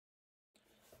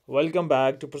Welcome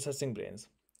back to Processing Brains.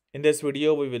 In this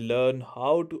video, we will learn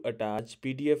how to attach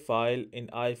PDF file in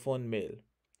iPhone Mail.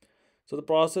 So the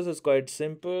process is quite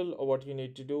simple. What you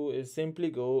need to do is simply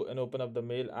go and open up the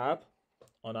Mail app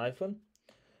on iPhone.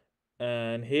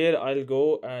 And here I'll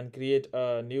go and create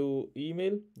a new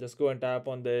email. Just go and tap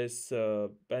on this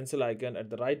pencil icon at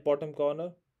the right bottom corner.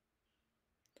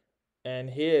 And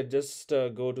here just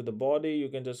go to the body. You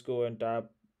can just go and tap,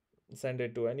 send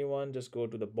it to anyone. Just go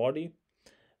to the body.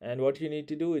 And what you need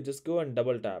to do is just go and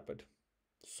double tap it.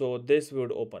 So this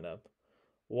would open up.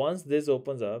 Once this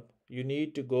opens up, you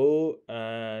need to go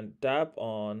and tap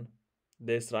on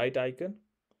this right icon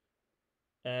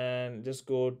and just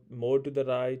go more to the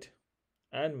right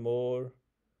and more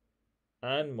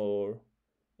and more.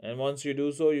 And once you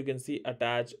do so, you can see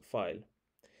attach file.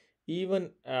 Even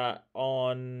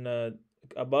on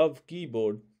above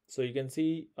keyboard, so you can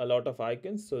see a lot of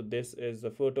icons. So this is the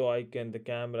photo icon, the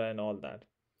camera, and all that.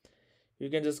 You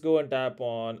can just go and tap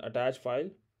on attach file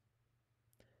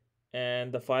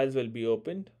and the files will be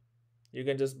opened. You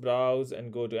can just browse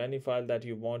and go to any file that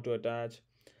you want to attach.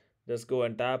 Just go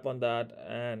and tap on that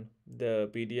and the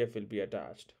PDF will be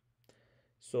attached.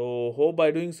 So hope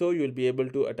by doing so you'll be able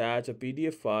to attach a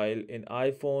PDF file in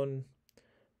iPhone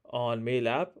on Mail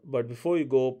app. But before you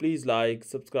go, please like,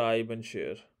 subscribe and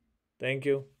share. Thank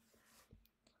you.